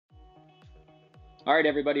All right,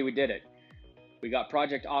 everybody, we did it. We got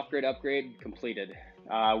Project Off-Grid Upgrade completed.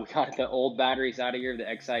 We got the old batteries out of here, the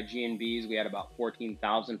XI GNBs. We had about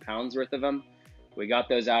 14,000 pounds worth of them. We got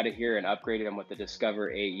those out of here and upgraded them with the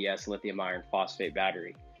Discover AES lithium iron phosphate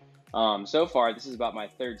battery. So far, this is about my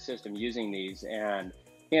third system using these, and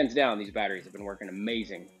hands down, these batteries have been working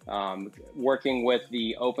amazing. Working with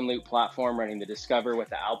the open loop platform, running the Discover with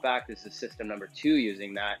the Outback, this is system number 2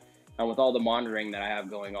 using that. And with all the monitoring that I have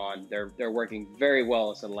going on, they're working very well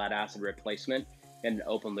as a lead acid replacement in an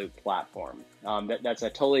open loop platform. That's a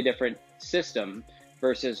totally different system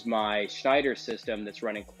versus my Schneider system that's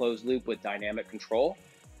running closed loop with dynamic control.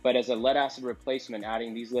 But as a lead acid replacement,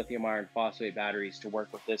 adding these lithium iron phosphate batteries to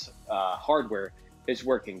work with this hardware is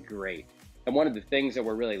working great. And one of the things that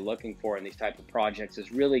we're really looking for in these type of projects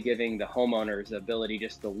is really giving the homeowners the ability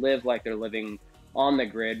just to live like they're living on the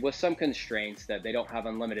grid with some constraints that they don't have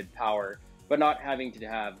unlimited power, but not having to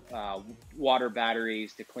have water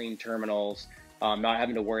batteries to clean terminals, not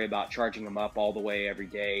having to worry about charging them up all the way every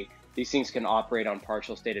day. These things can operate on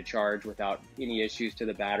partial state of charge without any issues to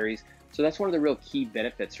the batteries. So that's one of the real key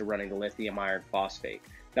benefits to running the lithium iron phosphate.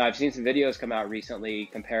 Now, I've seen some videos come out recently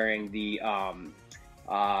comparing the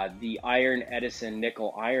iron Edison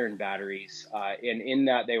nickel iron batteries, and in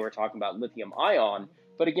that they were talking about lithium ion.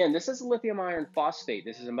 But again, this is lithium iron phosphate.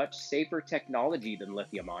 This is a much safer technology than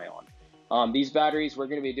lithium ion. These batteries, we're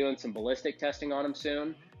going to be doing some ballistic testing on them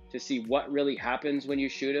soon to see what really happens when you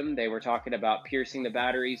shoot them. They were talking about piercing the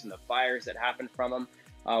batteries and the fires that happen from them.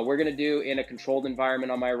 We're going to do in a controlled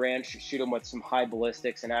environment on my ranch, shoot them with some high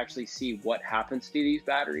ballistics and actually see what happens to these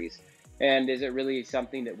batteries. And is it really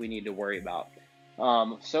something that we need to worry about?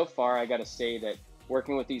 So far, I got to say that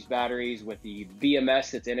working with these batteries, with the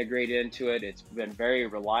BMS that's integrated into it, it's been very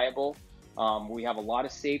reliable. We have a lot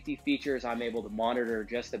of safety features. I'm able to monitor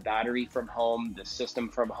just the battery from home, the system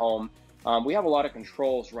from home. We have a lot of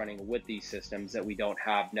controls running with these systems that we don't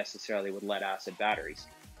have necessarily with lead acid batteries.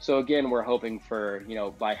 So again, we're hoping for,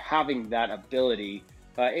 by having that ability,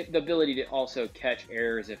 the ability to also catch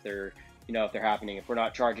errors if they're happening, if we're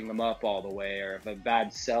not charging them up all the way, or if a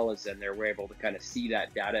bad cell is in there, we're able to kind of see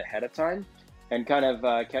that data ahead of time and kind of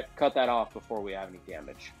cut that off before we have any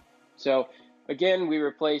damage. So again, we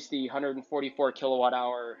replaced the 144 kilowatt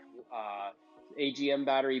hour AGM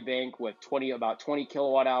battery bank with about 20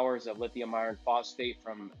 kilowatt hours of lithium iron phosphate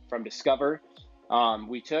from Discover.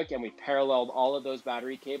 We took and we paralleled all of those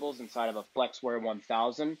battery cables inside of a FlexWare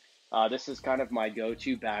 1000. This is kind of my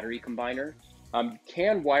go-to battery combiner.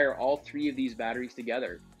 Can wire all 3 of these batteries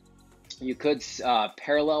together. You could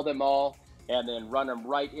parallel them all and then run them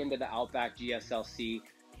right into the Outback GSLC.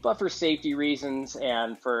 But for safety reasons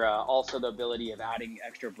and for also the ability of adding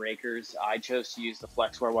extra breakers, I chose to use the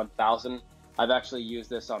FlexWare 1000. I've actually used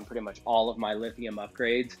this on pretty much all of my lithium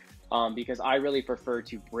upgrades because I really prefer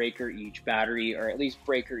to breaker each battery, or at least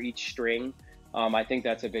breaker each string. I think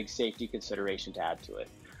that's a big safety consideration to add to it.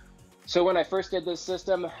 So when I first did this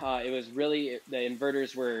system, it was really, the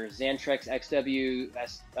inverters were Xantrex XW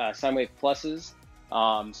sine wave pluses.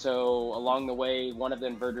 So along the way, one of the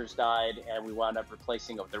inverters died and we wound up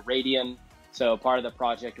replacing it with the Radian. So part of the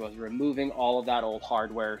project was removing all of that old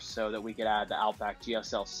hardware so that we could add the Outback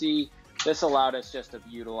GSLC. This allowed us just to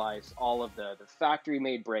utilize all of the factory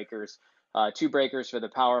made breakers, 2 breakers for the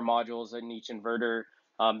power modules in each inverter,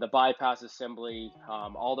 the bypass assembly,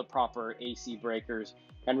 all the proper AC breakers,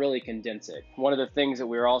 and really condense it. One of the things that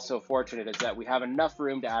we're also fortunate is that we have enough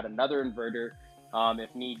room to add another inverter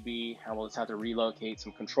if need be, and we'll just have to relocate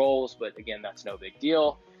some controls, but again, that's no big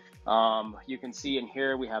deal. You can see in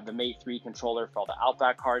here we have the Mate 3 controller for all the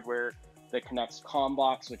Outback hardware, the connects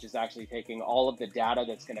CommBox, which is actually taking all of the data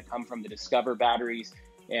that's going to come from the Discover batteries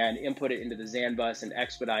and input it into the ZAN bus and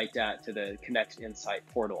expedite that to the Connect Insight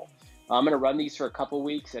portal. I'm going to run these for a couple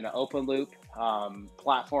weeks in an open loop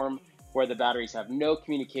platform where the batteries have no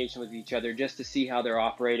communication with each other, just to see how they're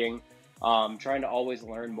operating. Trying to always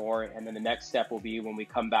learn more, and then the next step will be when we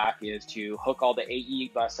come back is to hook all the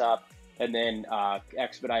AE bus up and then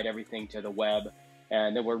expedite everything to the web,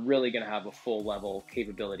 and then we're really going to have a full level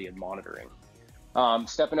capability of monitoring.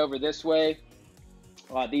 Stepping over this way,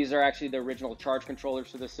 these are actually the original charge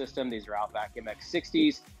controllers for the system. These are Outback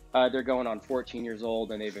MX60s. They're going on 14 years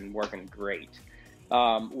old and they've been working great.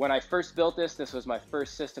 When I first built this was my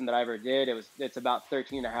first system that I ever did. It's about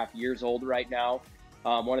 13 and a half years old right now.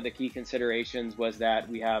 One of the key considerations was that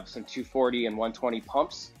we have some 240 and 120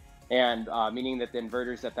 pumps, and meaning that the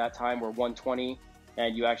inverters at that time were 120,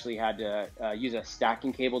 and you actually had to use a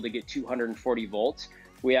stacking cable to get 240 volts.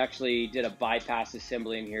 We actually did a bypass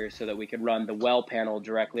assembly in here so that we could run the well panel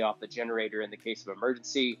directly off the generator in the case of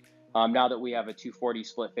emergency. Now that we have a 240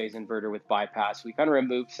 split phase inverter with bypass, we kind of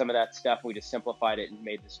removed some of that stuff. We just simplified it and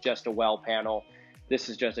made this just a well panel. This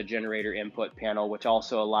is just a generator input panel, which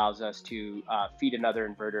also allows us to feed another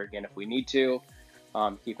inverter again if we need to,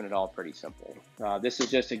 keeping it all pretty simple. This is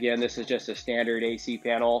just a standard AC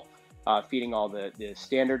panel, feeding all the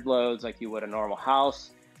standard loads like you would a normal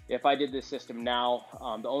house. If I did this system now,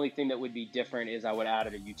 the only thing that would be different is I would add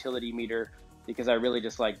a utility meter, because I really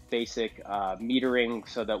just like basic metering,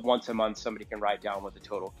 so that once a month somebody can write down what the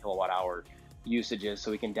total kilowatt hour usage is,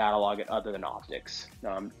 so we can data log it other than optics.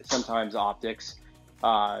 Sometimes optics,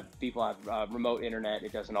 people have remote internet,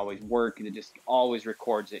 it doesn't always work, it just always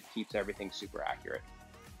records it, keeps everything super accurate.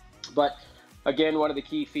 But again, one of the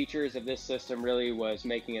key features of this system really was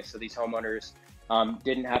making it so these homeowners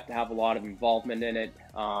didn't have to have a lot of involvement in it.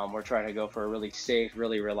 We're trying to go for a really safe,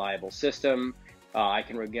 really reliable system. I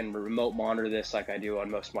can, again, remote monitor this like I do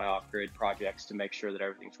on most of my off-grid projects to make sure that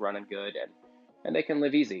everything's running good and they can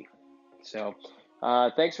live easy. So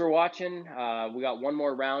thanks for watching. We got one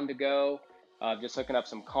more round to go. Just hooking up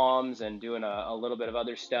some comms and doing a little bit of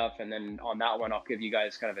other stuff. And then on that one, I'll give you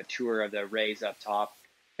guys kind of a tour of the arrays up top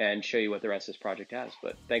and show you what the rest of this project has.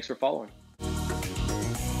 But thanks for following.